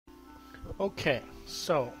Okay,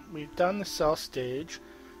 so we've done the cell stage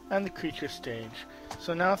and the creature stage.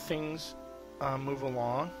 So now things move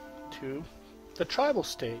along to the tribal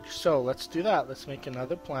stage. So let's do that. Let's make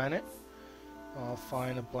another planet. I'll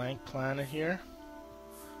find a blank planet here.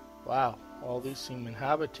 Wow, all these seem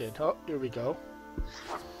inhabited. Oh, here we go.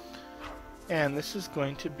 And this is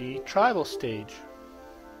going to be tribal stage.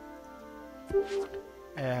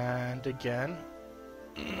 And again,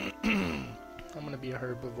 I'm going to be a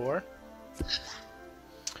herbivore.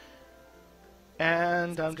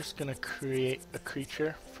 And I'm just going to create a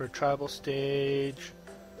creature for tribal stage.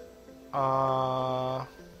 Oh,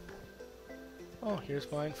 here's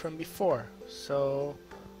mine from before. So,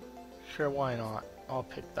 sure, why not? I'll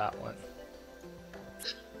pick that one.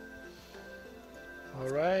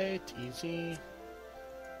 Alright, easy.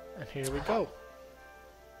 And here we go.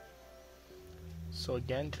 So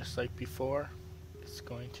again, just like before, it's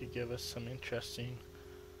going to give us some interesting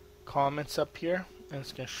comments up here, and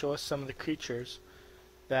it's going to show us some of the creatures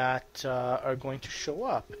that are going to show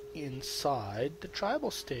up inside the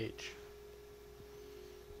tribal stage.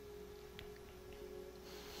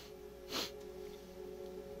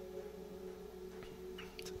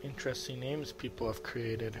 Interesting names people have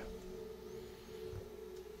created.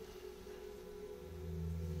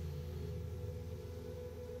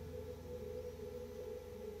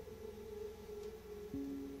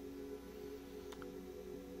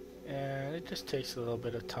 And it just takes a little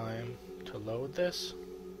bit of time to load this.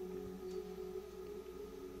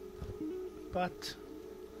 But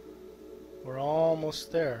we're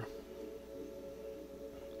almost there.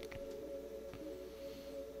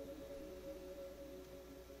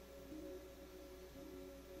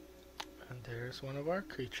 And there's one of our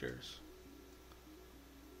creatures.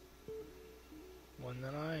 One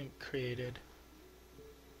that I created.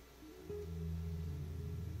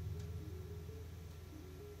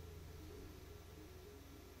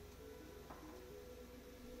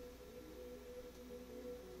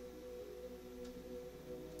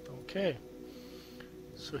 Okay,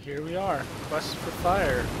 so here we are, quest for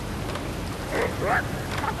fire.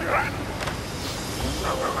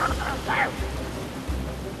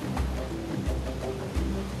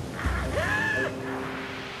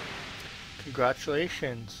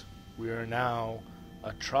 Congratulations, we are now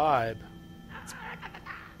a tribe.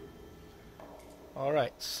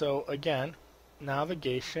 Alright, so again,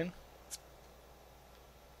 navigation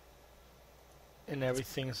and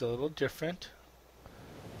everything is a little different.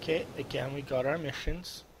 Okay, again we got our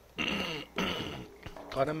missions.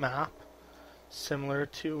 Got a map, similar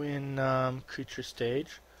to in creature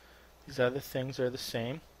stage. These other things are the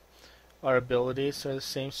same. Our abilities are the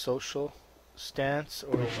same, social stance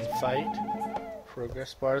or open fight.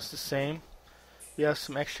 Progress bar is the same. We have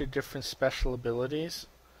some extra different special abilities.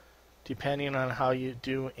 Depending on how you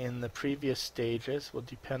do in the previous stages will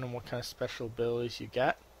depend on what kind of special abilities you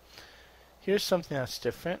get. Here's something that's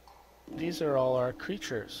different. These are all our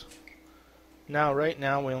creatures. Now, right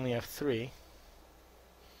now, we only have 3.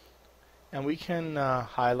 And we can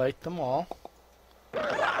highlight them all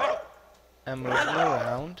and move them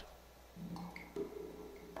around.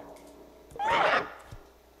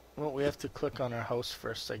 Well, we have to click on our house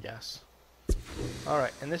first, I guess.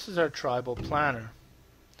 Alright, and this is our tribal planner.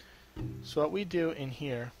 So what we do in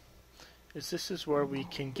here is this is where we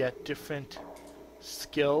can get different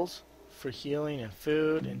skills for healing and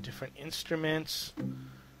food and different instruments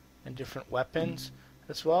and different weapons,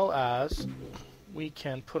 as well as we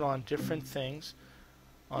can put on different things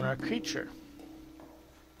on our creature.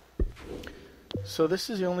 So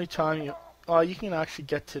this is the only time you can actually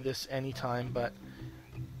get to this anytime, but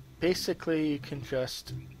basically you can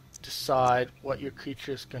just decide what your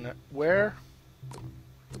creature is going to wear,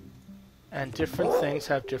 and different things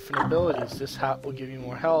have different abilities. This hat will give you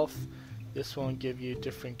more health. This one will give you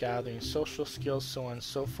different gathering social skills, so on and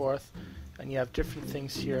so forth. And you have different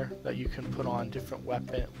things here that you can put on, different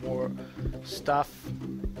weapon, more stuff.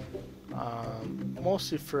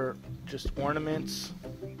 Mostly for just ornaments.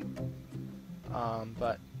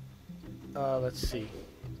 But let's see.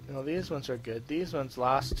 You know, these ones are good. These ones,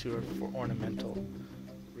 last 2 are for ornamental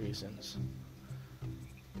reasons.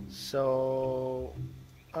 So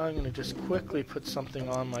I'm going to just quickly put something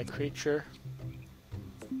on my creature,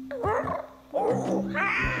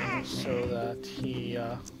 so that he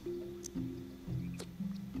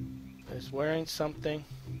is wearing something.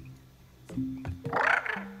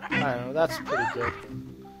 I don't know, that's pretty good.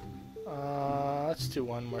 Let's do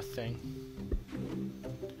one more thing.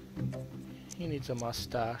 He needs a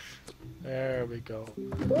mustache. There we go.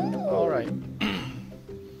 Alright.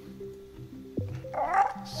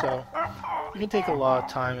 So, you can take a lot of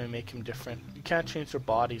time and make him different. You can't change their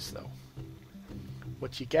bodies though.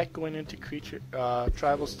 what you get going into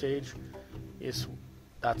tribal stage is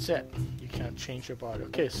that's it. You can't change your body.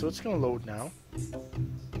 Okay, so it's gonna load now.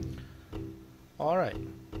 Alright,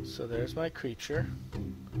 so there's my creature.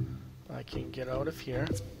 I can get out of here.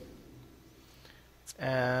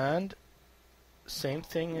 And same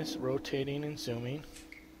thing as rotating and zooming.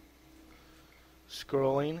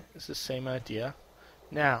 Scrolling is the same idea.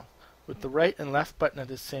 Now, with the right and left button at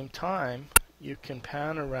the same time, you can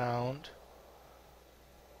pan around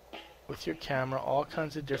with your camera all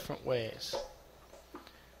kinds of different ways.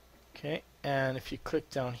 Okay, and if you click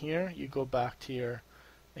down here, you go back to your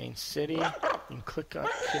main city. You can click on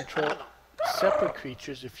control separate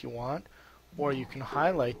creatures if you want, or you can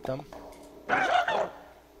highlight them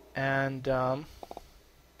and oh,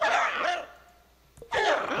 I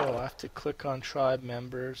have to click on tribe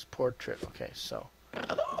members portrait. Okay, so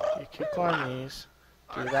you click on these,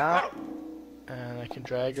 do that, and I can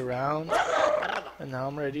drag around, and now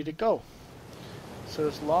I'm ready to go. So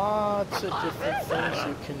there's lots of different things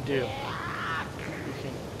you can do. You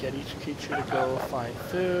can get each creature to go find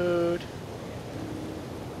food.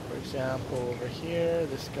 For example, over here,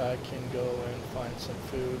 this guy can go and find some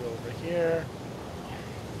food over here.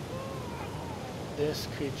 This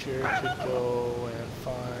creature could go and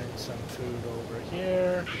find some food over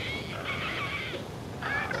here.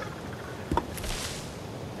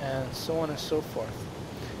 And so on and so forth.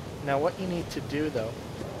 Now what you need to do though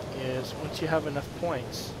is once you have enough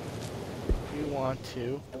points, you want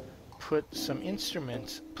to put some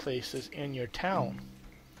instruments places in your town,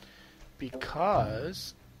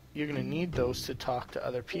 because you're going to need those to talk to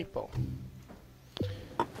other people.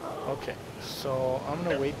 Okay, so I'm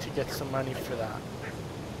going to wait to get some money for that.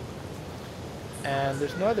 And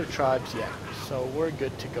there's no other tribes yet, so we're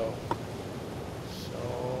good to go.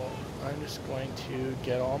 So I'm just going to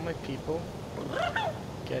get all my people.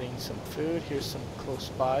 Getting some food. Here's some close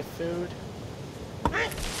by food.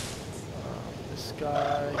 This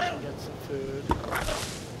guy can get some food.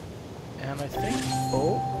 And I think,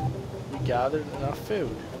 oh, we gathered enough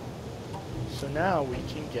food. So now we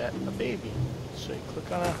can get a baby. So you click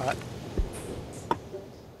on a hut.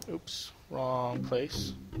 Oops, wrong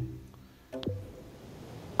place.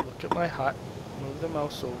 Look at my hut, move the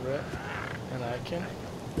mouse over it, and I can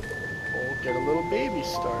get a little baby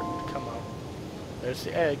start to come out. There's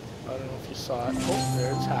the egg. I don't know if you saw it. Oh,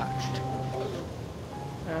 there it's hatched.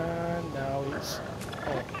 And now he's...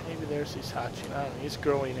 oh, maybe there's he's hatching. I don't know. He's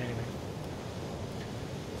growing anyway.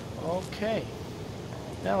 Okay.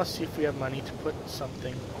 Now let's see if we have money to put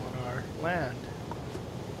something on our land.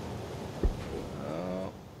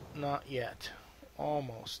 Oh, not yet.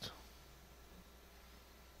 Almost.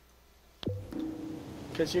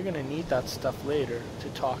 Because you're going to need that stuff later to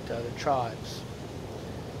talk to other tribes.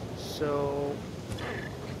 So...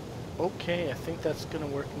 okay, I think that's going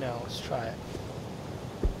to work now. Let's try it.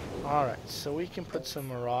 Alright, so we can put some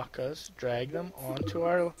maracas, drag them onto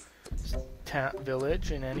our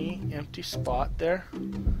village in any empty spot there.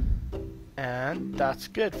 And that's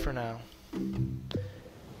good for now.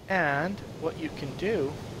 And what you can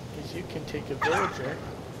do is you can take a villager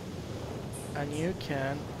and you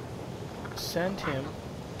can send him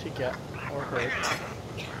to get, or her,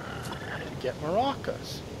 to get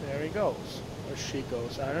maracas. There he goes. Or she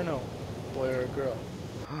goes, I don't know, boy or a girl.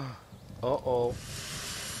 Uh-oh.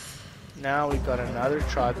 Now we've got another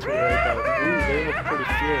tribe to worry about. Ooh, they look pretty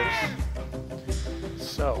fierce.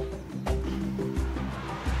 So, in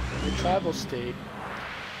the tribal state,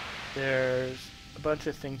 there's a bunch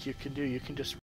of things you can do. You can just